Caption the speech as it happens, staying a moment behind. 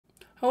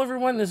Hello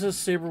everyone, this is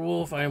Sabre.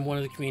 I am one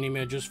of the community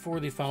managers for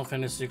the Final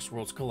Fantasy VI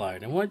Worlds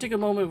Collide. I want to take a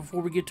moment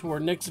before we get to our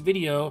next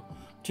video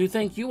to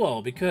thank you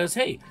all because,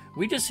 hey,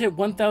 we just hit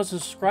 1,000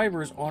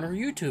 subscribers on our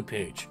YouTube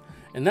page.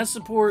 And that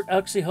support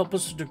actually helps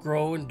us to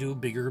grow and do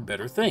bigger,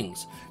 better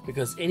things.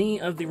 Because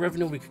any of the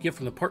revenue we could get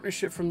from the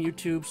partnership from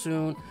YouTube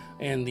soon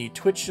and the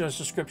Twitch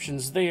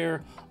subscriptions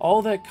there,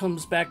 all that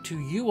comes back to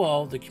you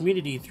all, the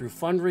community, through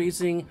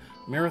fundraising,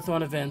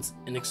 marathon events,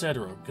 and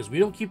etc. Because we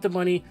don't keep the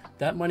money,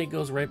 that money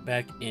goes right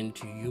back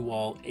into you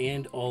all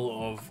and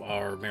all of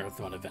our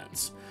marathon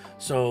events.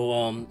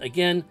 So,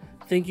 again,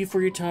 thank you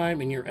for your time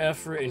and your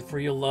effort and for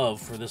your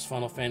love for this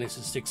Final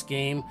Fantasy VI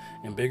game,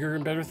 and bigger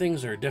and better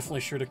things are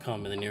definitely sure to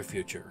come in the near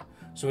future.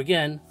 So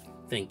again,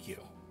 thank you.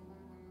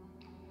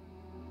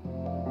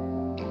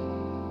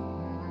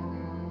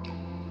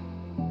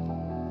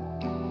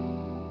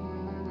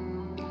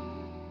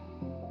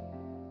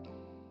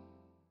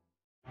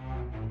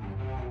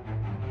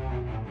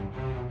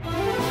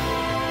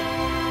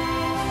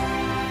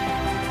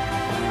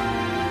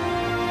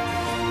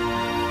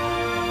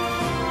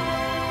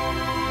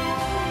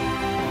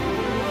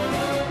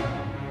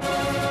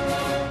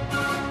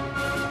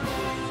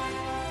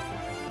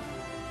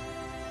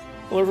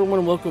 Hello everyone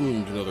and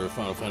welcome to another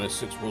Final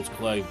Fantasy VI Worlds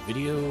Collide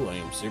video. I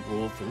am Sabre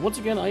Wolf, and once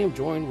again I am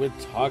joined with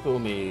Taco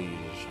Mage.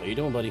 How you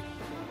doing, buddy?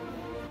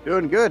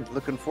 Doing good.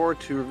 Looking forward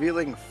to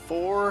revealing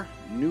 4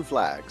 new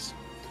flags.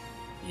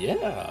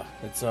 Yeah,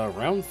 it's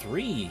round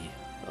 3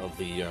 of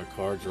the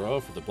card draw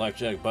for the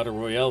Blackjack Battle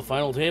Royale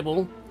final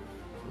table.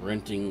 We're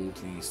entering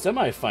the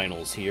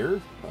semifinals here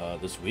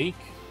this week.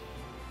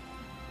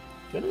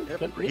 Heating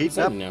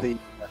up. Now.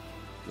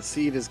 The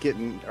seed is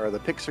getting, or the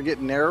picks are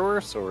getting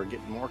narrower, so we're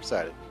getting more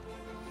excited.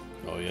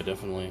 Oh yeah,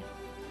 definitely.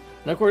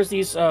 And of course,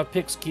 these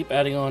picks keep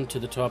adding on to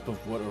the top of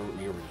what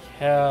we already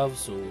have,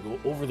 so we'll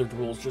go over the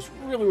rules just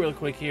really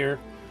quick here.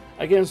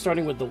 Again,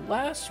 starting with the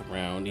last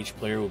round, each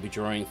player will be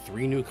drawing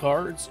 3 new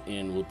cards,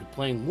 and will be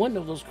playing one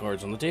of those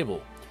cards on the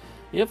table.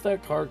 If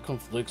that card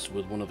conflicts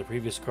with one of the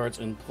previous cards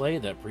in play,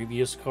 that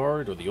previous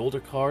card or the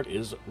older card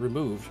is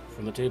removed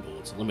from the table.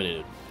 It's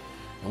eliminated.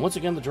 And once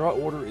again, the draw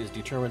order is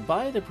determined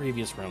by the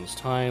previous round's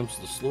time,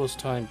 so the slowest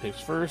time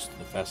picks first,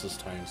 the fastest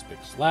times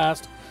picks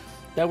last.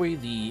 That way,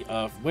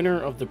 the winner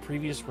of the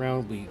previous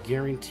round, we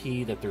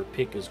guarantee that their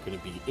pick is going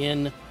to be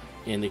in,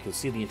 and they can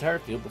see the entire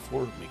field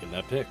before making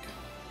that pick.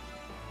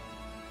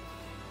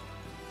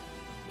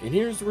 And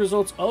here's the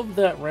results of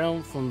that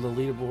round from the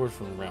leaderboard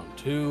from round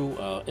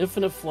 2.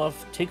 Infinite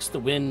Fluff takes the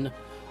win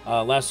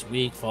last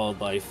week, followed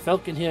by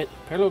Falcon Hit,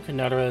 Perlo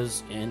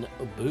Canaras, and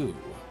Boo.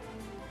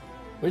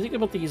 What do you think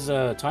about these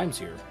times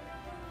here?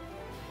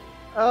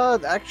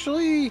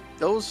 Actually,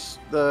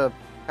 the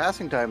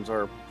passing times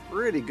are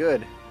pretty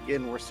good.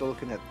 Again, we're still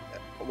looking at,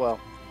 well,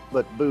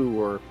 but Boo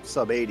or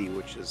sub 80,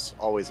 which is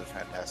always a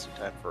fantastic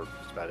time for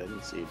just about any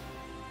seed.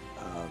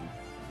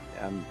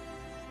 I'm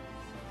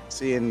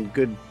seeing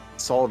good,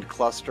 solid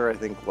cluster. I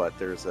think,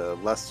 there's a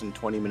less than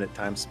 20-minute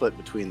time split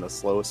between the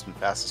slowest and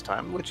fastest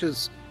time, which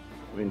is,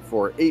 I mean,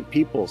 for 8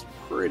 people is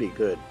pretty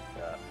good.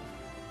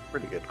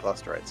 Pretty good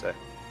cluster, I'd say.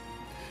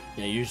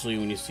 Yeah, usually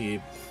when you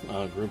see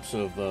groups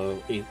of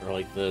 8 or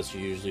like this, you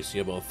usually see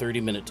about a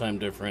 30-minute time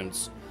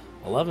difference.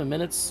 11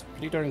 minutes,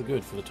 pretty darn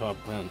good for the top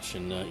bench,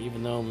 and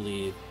even though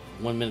the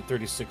 1 minute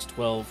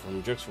 36:12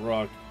 from Jux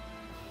Rock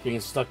getting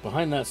stuck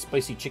behind that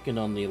spicy chicken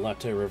on the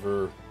Latte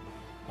River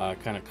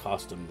kind of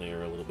cost him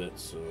there a little bit,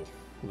 so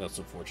that's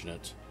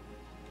unfortunate.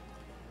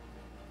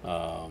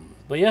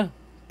 But yeah,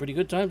 pretty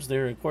good times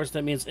there. Of course,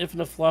 that means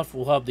Infinite Fluff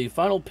will have the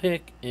final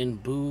pick,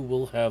 and Boo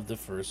will have the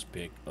first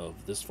pick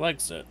of this flag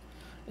set.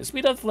 And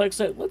speed up the flag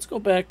set, let's go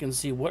back and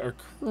see what our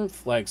current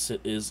flag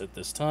set is at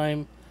this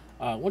time.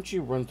 Why don't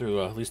you run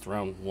through at least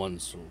round 1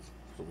 so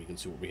we can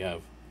see what we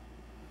have.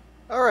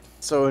 Alright,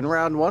 so in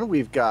round 1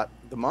 we've got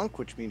the Monk,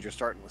 which means you're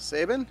starting with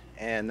Sabin,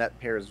 and that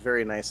pairs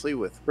very nicely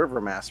with River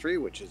Mastery,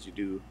 which is you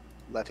do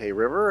Latte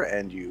River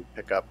and you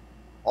pick up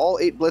all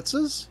 8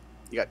 blitzes.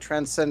 You got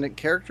Transcendent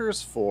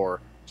Characters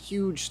for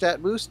huge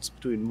stat boosts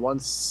between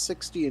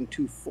 160 and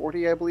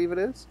 240, I believe it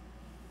is.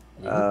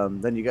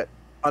 Mm-hmm. Then you got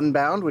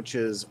Unbound, which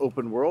is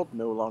open world,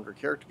 no longer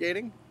character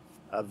gating.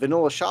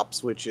 Vanilla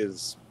Shops, which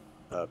is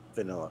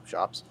vanilla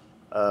shops,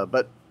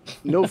 but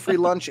no free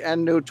lunch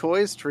and no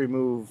toys to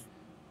remove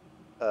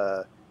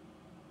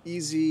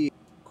easy,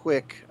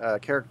 quick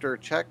character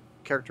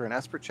and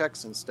Esper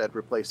checks, instead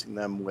replacing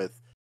them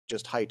with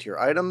just high tier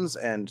items,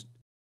 and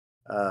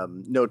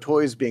no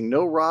toys being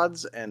no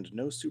rods and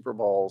no super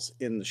balls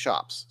in the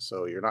shops.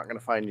 So you're not going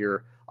to find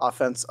your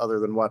offense other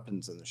than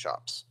weapons in the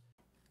shops.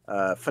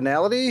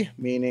 Finality,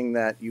 meaning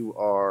that you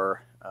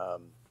are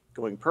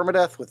going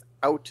permadeath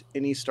without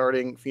any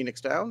starting Phoenix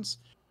Downs.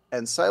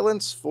 And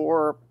silence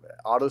for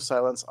auto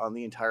silence on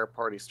the entire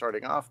party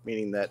starting off,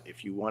 meaning that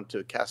if you want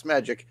to cast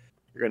magic,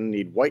 you're going to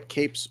need white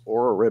capes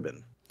or a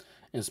ribbon.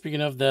 And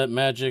speaking of that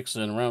magics,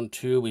 in round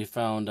 2 we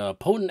found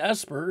potent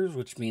espers,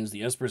 which means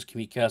the espers can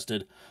be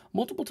casted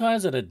multiple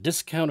times at a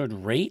discounted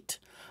rate.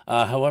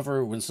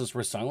 However, since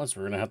we're silenced,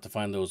 we're going to have to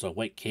find those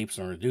white capes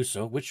in order to do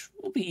so, which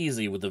will be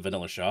easy with the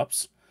vanilla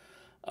shops.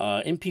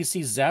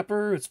 NPC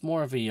Zapper, it's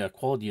more of a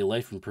quality of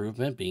life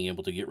improvement, being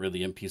able to get rid of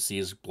the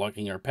NPCs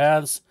blocking our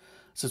paths.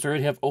 Since we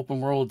already have open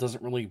world, it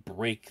doesn't really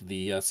break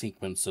the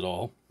sequence at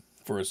all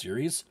for a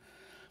series.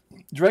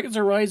 Dragon's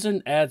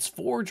Horizon adds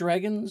 4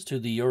 dragons to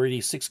the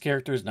already 6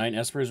 characters, 9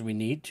 espers we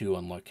need to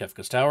unlock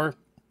Kefka's Tower.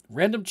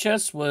 Random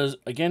chess was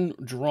again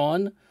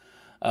drawn,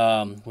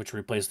 which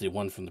replaced the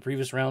one from the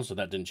previous round, so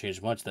that didn't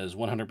change much. That is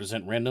 100%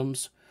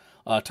 randoms.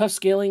 Tough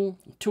scaling,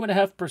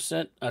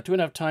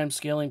 2.5 times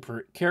scaling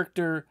per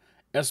character,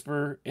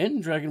 esper,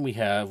 and dragon we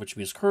have, which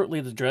means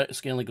currently the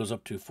scaling goes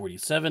up to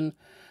 47,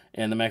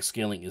 and the max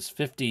scaling is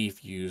 50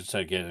 if you use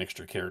to get an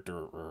extra character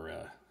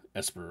or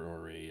esper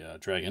or a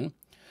dragon.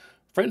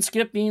 Friend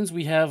skip means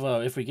we have,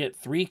 if we get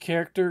 3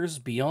 characters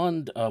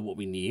beyond what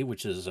we need,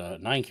 which is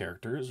 9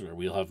 characters, or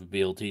we'll have the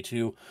ability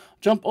to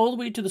jump all the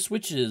way to the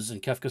switches in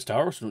Kefka's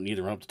Tower, so we don't need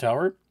to run up the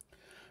tower.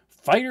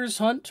 Fighters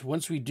Hunt,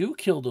 once we do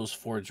kill those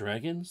 4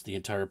 dragons, the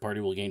entire party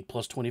will gain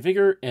plus 20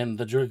 vigor, and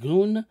the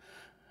Dragoon,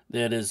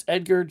 that is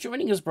Edgar,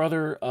 joining his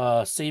brother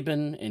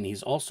Sabin, and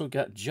he's also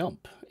got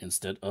jump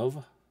instead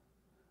of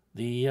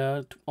the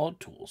odd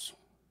tools.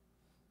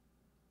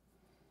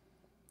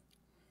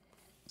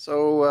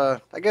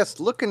 So, I guess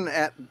looking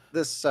at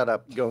this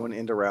setup going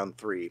into round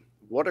 3,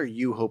 what are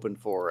you hoping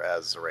for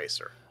as a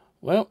racer?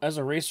 Well, as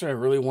a racer, I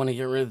really want to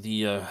get rid of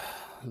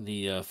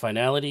the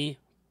finality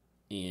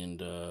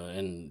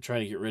and try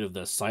to get rid of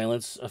the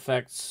silence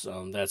effects.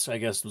 That's, I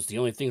guess, was the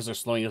only things that are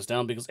slowing us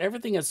down, because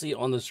everything I see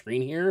on the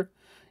screen here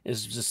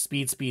is just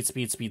speed, speed,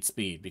 speed, speed,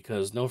 speed,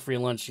 because no free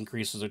lunch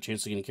increases our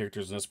chance of getting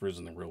characters and espers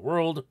in the real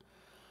world,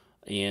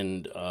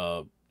 and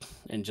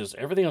just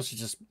everything else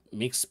just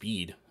makes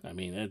speed. I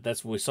mean,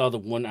 that's what we saw, the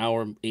 1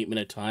 hour, 8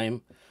 minute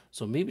time.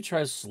 So maybe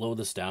try to slow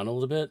this down a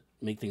little bit,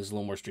 make things a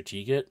little more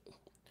strategic.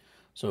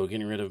 So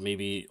getting rid of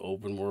maybe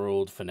open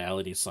world,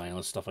 finality,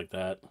 silence, stuff like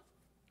that.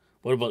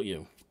 What about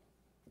you?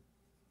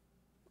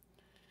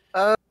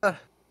 I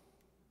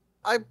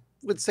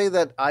would say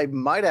that I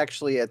might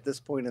actually, at this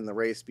point in the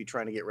race, be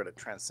trying to get rid of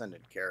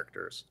transcendent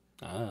characters.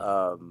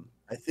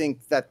 I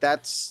think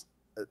that's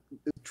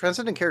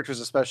transcendent characters,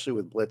 especially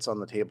with Blitz on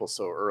the table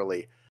so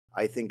early,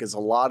 I think is a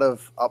lot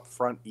of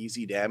upfront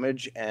easy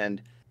damage.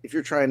 And if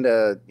you're trying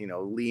to,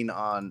 lean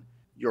on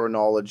your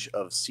knowledge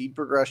of seed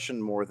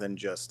progression more than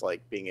just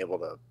like being able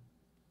to,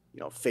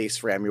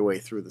 face ram your way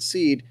through the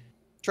seed,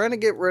 trying to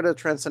get rid of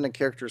transcendent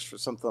characters for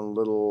something a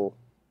little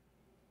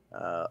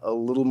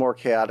more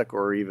chaotic,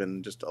 or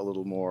even just a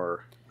little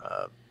more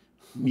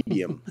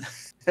medium.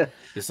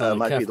 It's not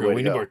might be the way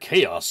we to need go. more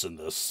chaos in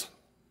this.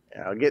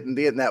 Getting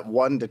that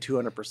 1 to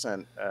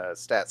 200%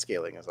 stat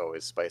scaling is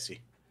always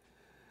spicy.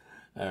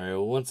 All right.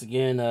 Well, once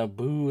again,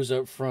 Boo's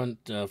up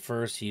front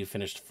first. He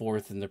finished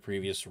 4th in the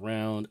previous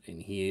round,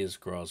 and he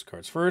draws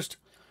cards first.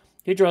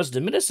 He draws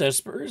Diminished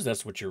Espers.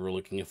 That's what you're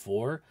looking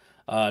for.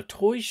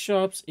 Toy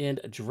Shops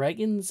and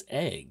Dragon's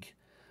Egg.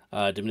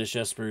 Diminished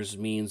Espers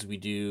means we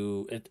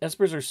do...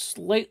 Espers are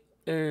slight...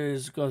 I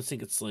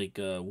think it's like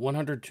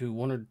 100 to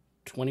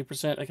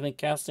 120%, I think,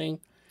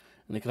 casting.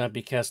 And they cannot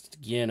be cast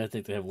again. I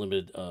think they have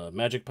limited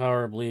magic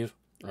power, I believe.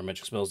 Or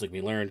magic spells that can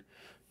be learned.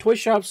 Toy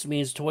Shops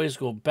means toys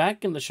go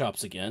back in the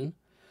shops again.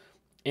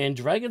 And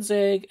Dragon's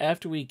Egg,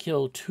 after we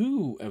kill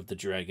 2 of the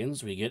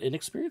dragons, we get an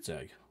experience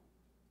egg.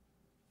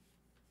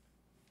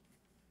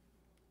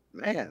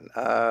 Man,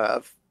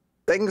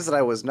 things that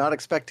I was not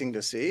expecting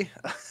to see.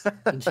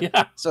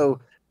 Yeah. So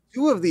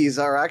 2 of these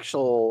are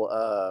actual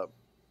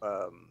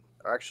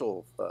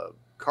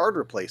card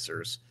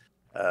replacers.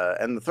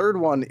 And the third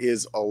one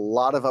is a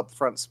lot of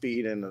upfront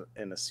speed in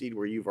a seed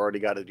where you've already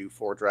got to do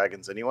 4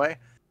 dragons anyway.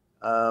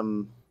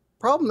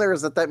 Problem there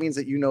is that means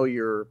that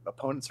your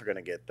opponents are going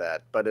to get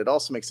that, but it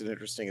also makes it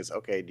interesting is,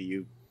 okay, do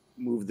you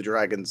move the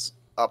dragons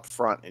up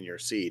front in your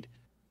seed?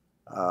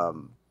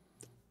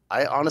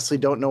 I honestly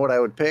don't know what I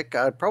would pick.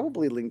 I'd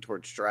probably lean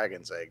towards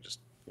Dragon's Egg,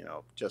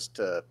 just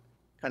to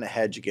kind of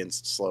hedge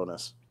against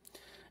slowness.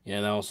 Yeah,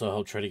 and that also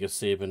helped try to get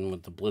Sabin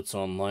with the Blitz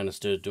online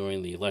instead of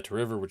doing the Let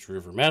River, which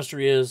River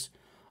Mastery is.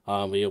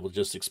 Be able to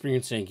just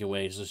experience tanking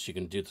ways, so you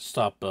can do the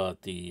stop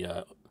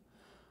the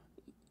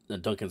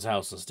Duncan's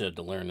house instead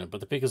to learn it. But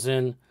the pick is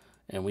in,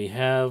 and we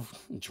have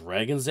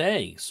Dragon's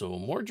Egg, so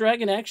more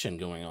dragon action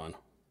going on.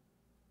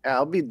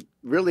 I'll be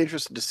really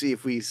interested to see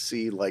if we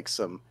see like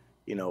some,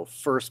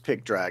 first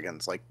pick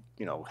dragons, like,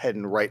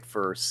 heading right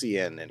for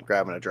CN and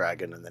grabbing a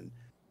dragon and then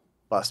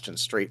busting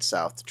straight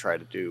south to try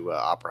to do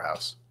Opera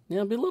House. Yeah,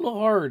 it'll be a little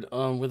hard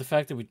with the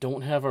fact that we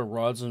don't have our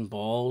rods and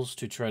balls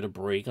to try to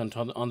break on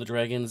the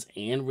dragons,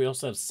 and we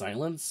also have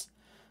silence.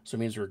 So it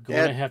means we're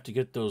going to have to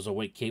get those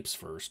white capes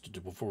first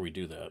before we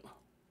do that.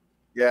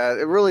 Yeah,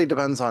 it really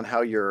depends on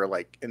how your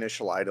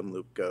initial item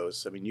loop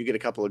goes. I mean, you get a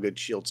couple of good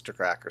shields to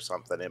crack or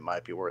something, it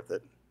might be worth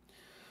it.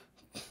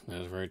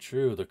 That is very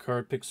true. The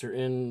card picks are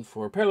in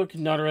for Perlo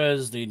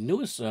Quinarez, the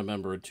newest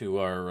member to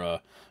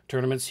our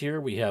tournaments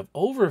here. We have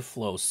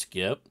Overflow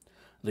Skip,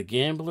 the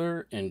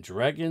Gambler, and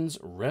Dragon's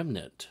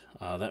Remnant.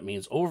 That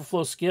means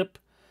Overflow Skip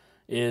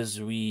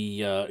is we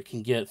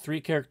can get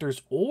 3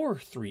 characters or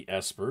 3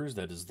 espers.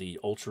 That is the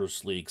Ultra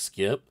League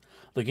skip.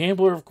 The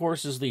Gambler, of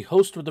course, is the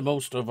host with the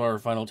most of our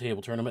final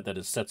table tournament. That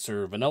is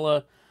Setzer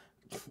Vanilla.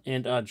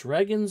 And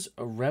Dragon's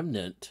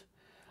Remnant.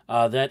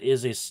 That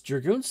is a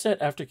Dragoon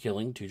set after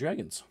killing 2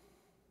 dragons.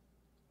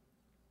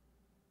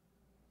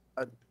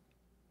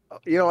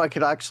 I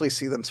could actually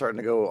see them starting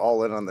to go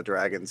all in on the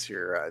dragons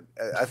here.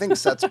 I think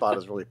Setspot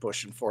is really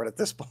pushing for it at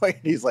this point.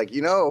 He's like,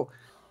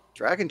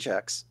 dragon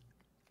checks.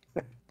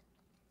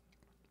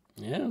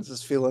 Yeah, this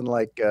is feeling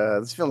like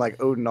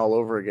Odin all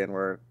over again,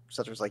 where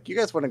Setzer's like, "You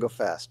guys want to go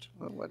fast?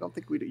 Well, I don't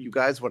think we do. You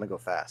guys want to go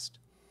fast."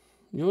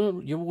 You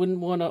wouldn't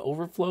want to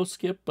overflow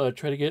skip.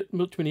 Try to get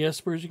too many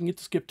espers. You can get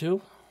to skip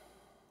too.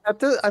 At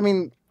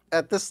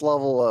this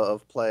level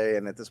of play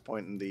and at this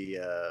point in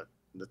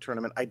the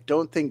tournament, I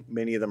don't think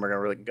many of them are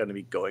really going to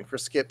be going for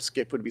skip.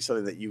 Skip would be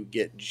something that you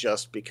get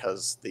just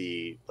because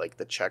the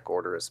check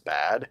order is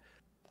bad.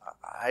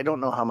 I don't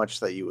know how much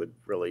that you would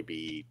really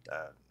be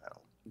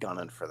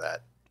gunning for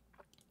that.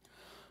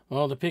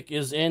 Well, the pick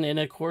is in, and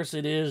of course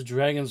it is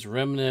Dragon's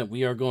Remnant.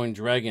 We are going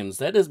dragons.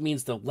 That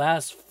means the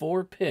last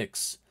 4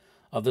 picks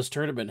of this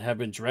tournament have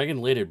been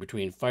dragon-related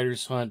between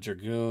Fighter's Hunt,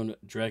 Dragoon,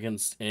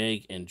 Dragon's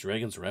Egg, and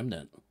Dragon's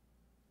Remnant.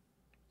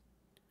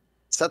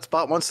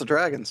 Setspot wants the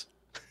dragons.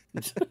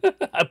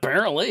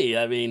 Apparently,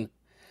 and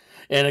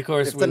of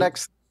course, if the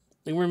next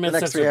 3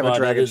 have a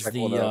dragon is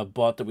the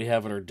bot that we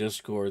have in our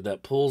Discord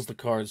that pulls the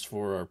cards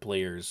for our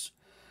players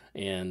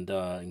and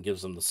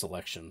gives them the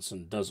selections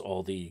and does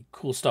all the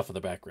cool stuff in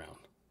the background.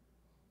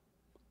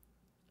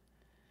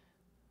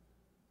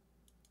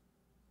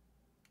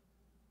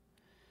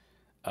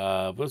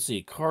 Let's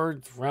see,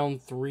 card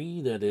round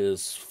 3, that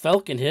is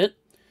Falcon Hit.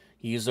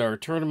 He's our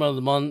Tournament of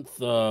the Month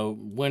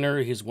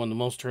winner. He's won the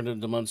most Tournament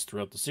of the Months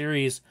throughout the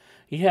series.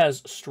 He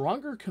has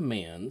Stronger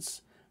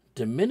Commands,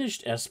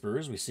 Diminished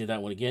Espers, we see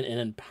that one again, and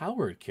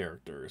Empowered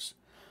Characters.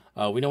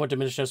 We know what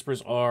Diminished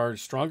Espers are.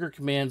 Stronger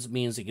Commands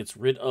means it gets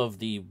rid of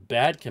the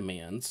bad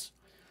commands,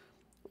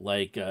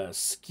 like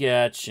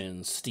Sketch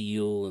and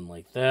Steal and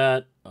like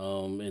that.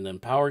 And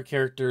Empowered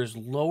Characters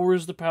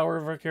lowers the power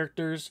of our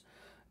characters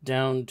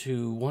down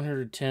to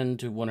 110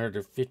 to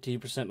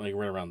 150%, like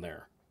right around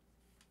there.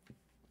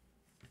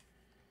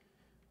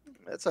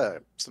 That's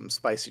some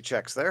spicy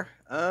checks there.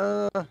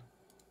 I'll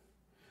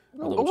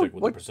double check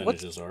what the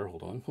percentages are.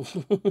 Hold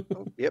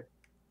on. Yep.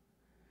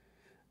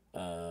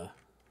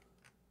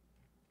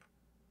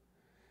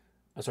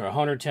 Sorry,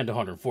 110 to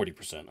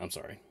 140%. I'm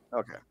sorry.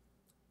 Okay.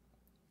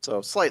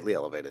 So slightly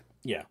elevated.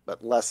 Yeah.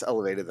 But less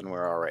elevated than we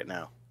are right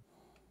now.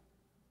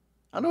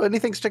 I don't know,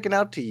 anything sticking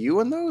out to you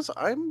in those?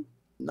 I'm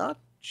not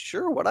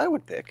sure what I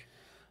would pick.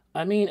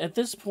 At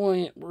this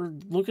point, we're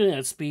looking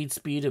at speed,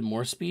 and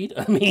more speed.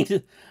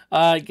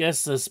 I guess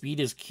speed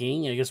is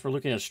king. I guess we're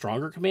looking at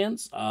stronger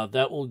commands.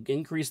 That will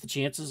increase the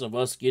chances of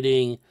us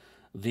getting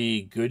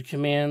the good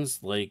commands,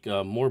 like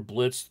more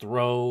blitz,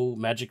 throw,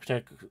 magic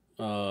tech,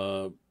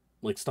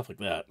 like stuff like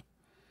that.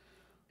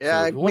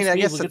 Yeah, so I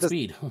guess at this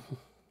speed.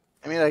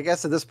 I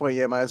guess at this point,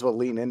 yeah, might as well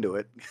lean into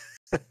it.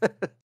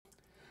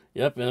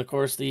 Yep, and of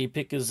course the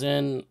pick is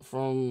in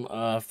from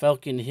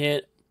Falcon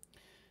Hit.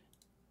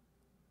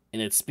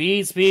 And it's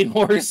speed,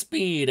 more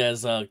speed as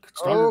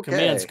Stronger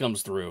Commands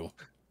comes through.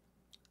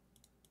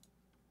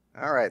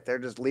 All right, they're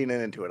just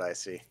leaning into it, I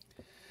see.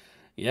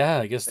 Yeah,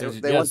 I guess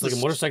it's like a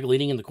motorcycle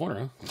leaning in the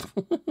corner.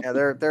 Huh? Yeah,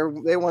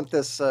 they want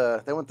this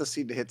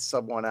seed to hit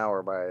sub 1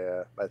 hour by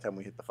the time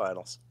we hit the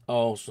finals.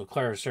 Oh, so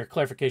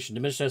clarification: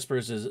 Diminished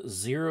Espers is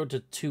 0 to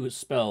 2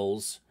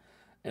 spells,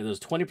 and there's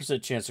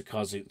 20% chance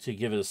to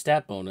give it a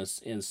stat bonus,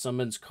 and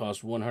summons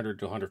cost 100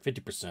 to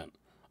 150%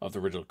 of the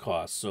original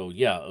cost. So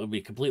yeah, it would be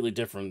completely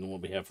different than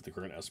what we have for the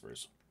current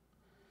espers.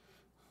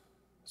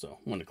 So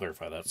I wanted to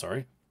clarify that.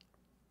 Sorry.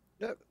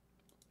 Yep.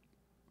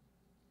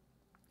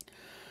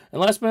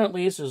 And last but not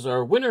least is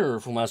our winner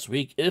from last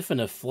week, If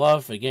and a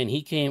Fluff. Again,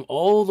 he came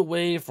all the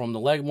way from the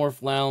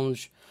Lagmorph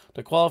Lounge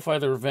to qualify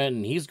the event,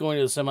 and he's going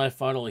to the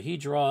semifinal. He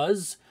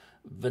draws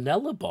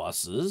Vanilla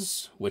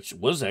Bosses, which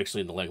was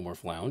actually in the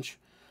Lagmorph Lounge,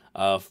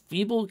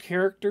 Feeble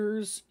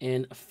Characters,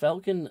 and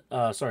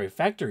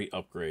Factory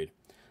Upgrade.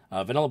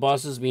 Vanilla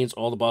Bosses means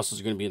all the bosses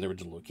are going to be in the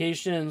original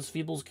locations.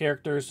 Feebles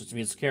Characters, which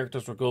means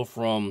characters will go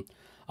from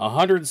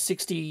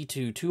 160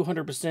 to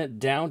 200%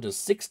 down to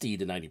 60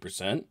 to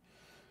 90%.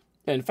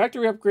 And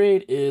Factory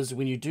Upgrade is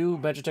when you do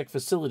Magitech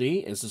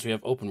Facility, and since we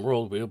have open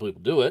world, we'll be able to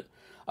do it.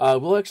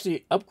 We'll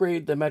actually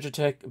upgrade the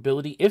Magitech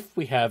ability if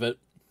we have it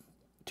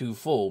to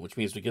full, which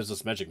means it gives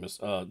us Magic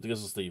Missile.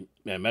 Gives us the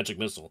Magic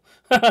Missile.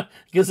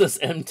 Gives us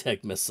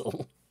M-Tech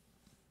Missile.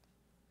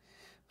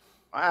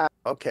 Wow.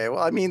 Okay.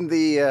 Well,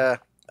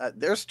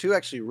 there's 2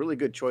 actually really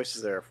good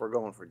choices there if we're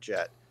going for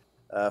Jet.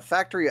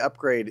 Factory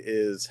Upgrade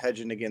is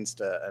hedging against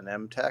an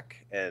M-Tech,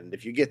 and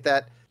if you get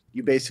that,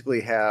 you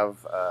basically have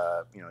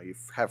you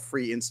have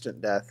free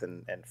instant death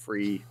and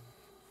free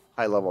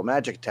high-level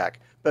magic tech.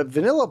 But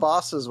Vanilla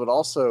Bosses would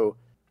also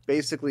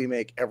basically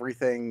make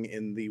everything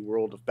in the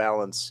World of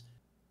Balance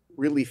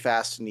really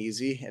fast and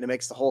easy, and it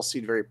makes the whole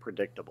seed very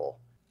predictable.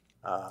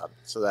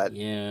 So that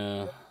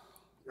Yeah.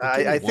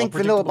 I think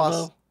vanilla Predictable,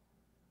 boss. though.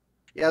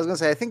 Yeah, I was gonna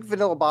say I think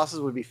vanilla bosses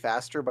would be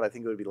faster, but I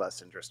think it would be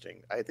less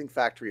interesting. I think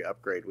factory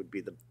upgrade would be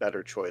the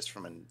better choice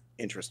from an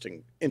interest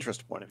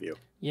point of view.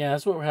 Yeah,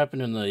 that's what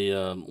happened in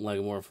the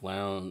Lagomorph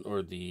Lounge,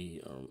 or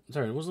the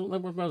sorry, was it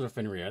Lagomorph Lounge or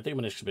Fenrir? I think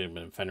it should have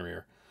been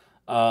Fenrir.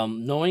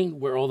 Knowing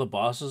where all the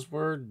bosses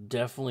were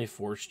definitely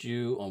forced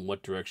you on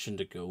what direction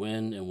to go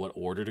in and what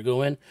order to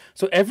go in.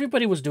 So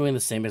everybody was doing the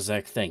same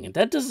exact thing, and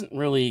that doesn't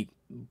really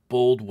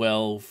bode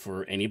well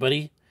for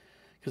anybody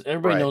because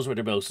everybody Right. knows what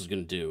everybody else is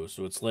going to do.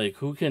 So it's like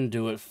who can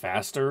do it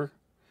faster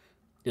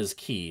is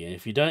key, and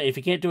if you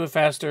can't do it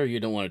faster, you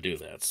don't want to do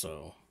that.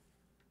 So.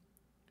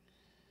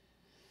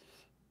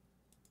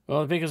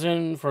 Well, the pick is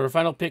in for our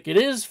final pick. It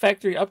is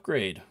factory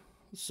upgrade,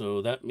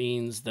 so that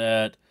means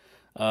that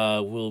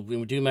we'll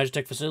do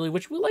Magitech facility,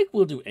 which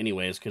we'll do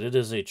anyways because it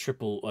is a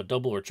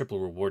double or triple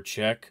reward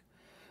check.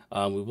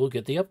 We will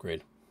get the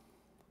upgrade.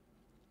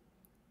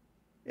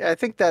 Yeah, I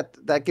think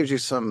that gives you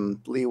some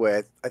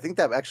leeway. I think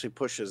that actually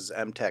pushes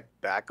MTech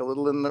back a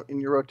little in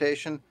your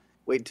rotation.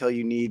 Wait until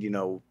you need,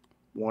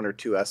 one or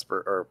two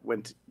Esper, or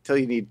until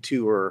you need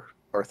two or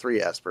three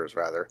Espers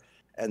rather,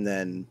 and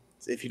then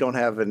if you don't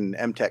have an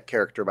MTech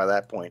character by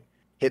that point,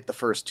 hit the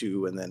first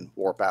two and then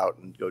warp out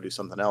and go do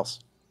something else.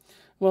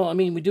 Well, I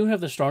mean, we do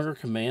have the stronger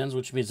commands,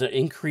 which means that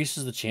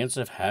increases the chance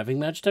of having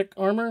Magitech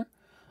armor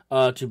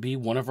to be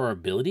one of our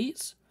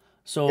abilities.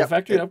 So Yep.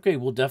 factory upgrade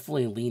will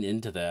definitely lean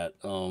into that.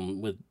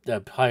 With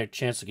that higher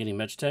chance of getting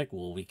Magitech,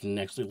 well, we can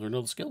actually learn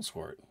all the skills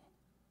for it.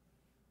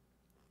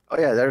 Oh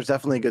yeah, there's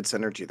definitely good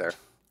synergy there.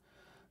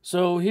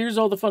 So here's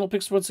all the final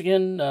picks once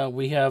again.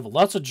 We have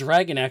lots of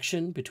dragon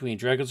action between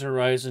Dragon's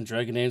Horizon,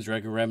 Dragon Age,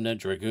 Dragon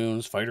Remnant,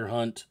 Dragoons, Fighter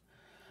Hunt.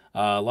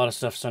 A lot of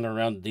stuff centered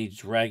around these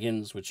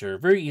dragons, which are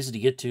very easy to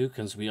get to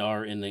because we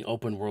are in the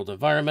open world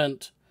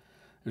environment.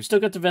 We've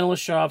still got the vanilla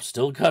shop,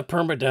 still got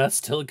permadeath,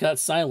 still got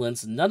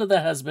silence. None of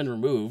that has been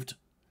removed.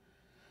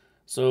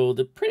 So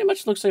it pretty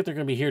much looks like they're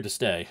going to be here to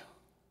stay.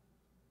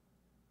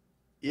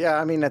 Yeah,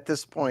 I mean at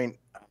this point,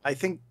 I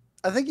think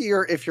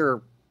if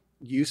you're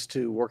used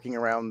to working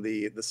around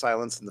the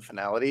silence and the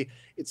finality,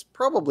 it's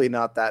probably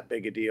not that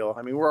big a deal.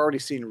 I mean, we're already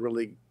seeing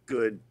really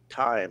good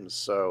times,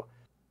 so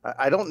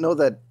I don't know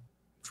that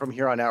from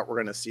here on out we're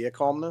going to see a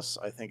calmness.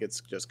 I think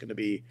it's just going to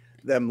be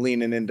them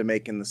leaning into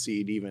making the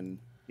seed even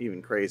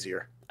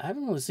crazier. I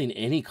haven't really seen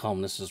any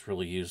calmnesses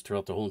really used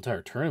throughout the whole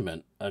entire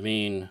tournament. I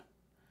mean,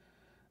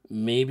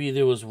 maybe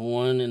there was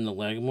one in the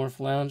Lagomorph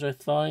Lounge, I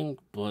think,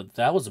 but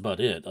that was about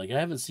it. Like, I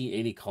haven't seen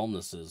any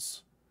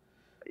calmnesses.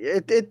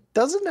 It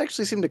doesn't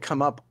actually seem to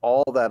come up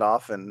all that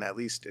often. At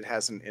least it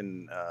hasn't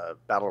in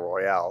Battle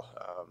Royale.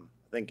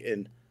 I think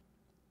in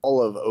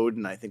all of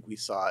Odin, I think we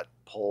saw it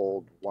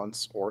pulled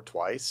once or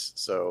twice.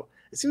 So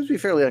it seems to be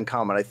fairly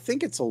uncommon. I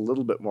think it's a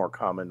little bit more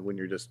common when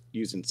you're just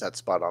using set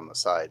spot on the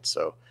side.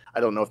 So I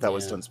don't know if that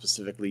was Yeah. done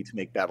specifically to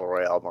make Battle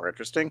Royale more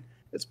interesting.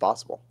 It's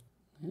possible.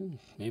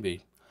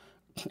 Maybe.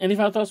 Any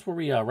final thoughts before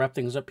we wrap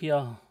things up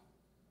here?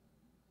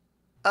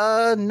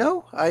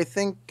 No, I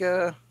think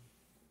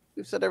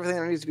we've said everything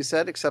that needs to be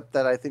said, except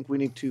that I think we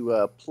need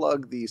to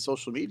plug the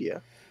social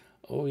media.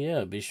 Oh,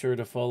 yeah. Be sure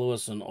to follow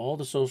us on all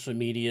the social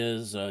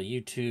medias,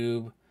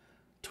 YouTube,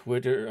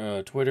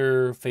 Twitter,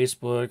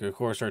 Facebook, of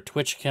course, our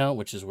Twitch account,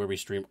 which is where we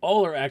stream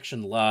all our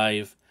action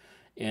live.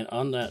 And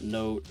on that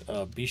note,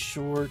 be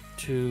sure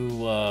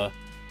to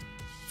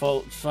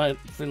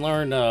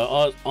learn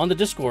on the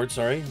Discord.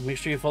 Sorry, make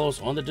sure you follow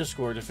us on the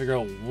Discord to figure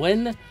out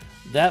when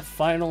that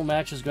final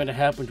match is going to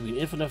happen between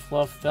Infinite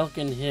Fluff,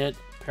 Falcon Hit,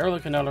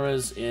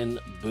 Paralacanales, and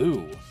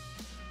Boo.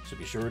 So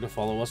be sure to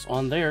follow us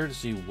on there to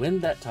see when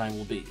that time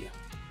will be.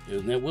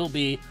 And it will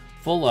be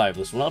full live.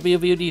 This will not be a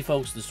VOD,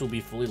 folks. This will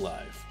be fully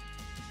live.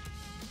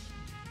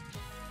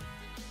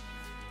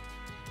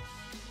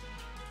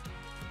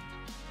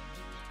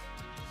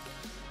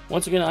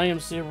 Once again, I am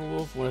Sabre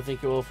Wolf. I want to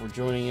thank you all for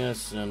joining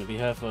us. On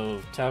behalf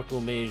of Taco,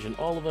 Mage, and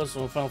all of us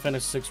on Final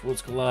Fantasy VI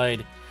Worlds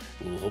Collide,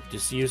 we'll hope to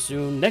see you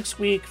soon next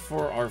week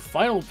for our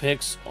final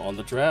picks on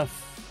the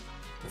draft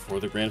before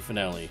the grand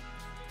finale.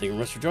 Thank you very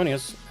much for joining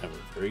us. Have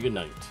a very good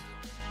night.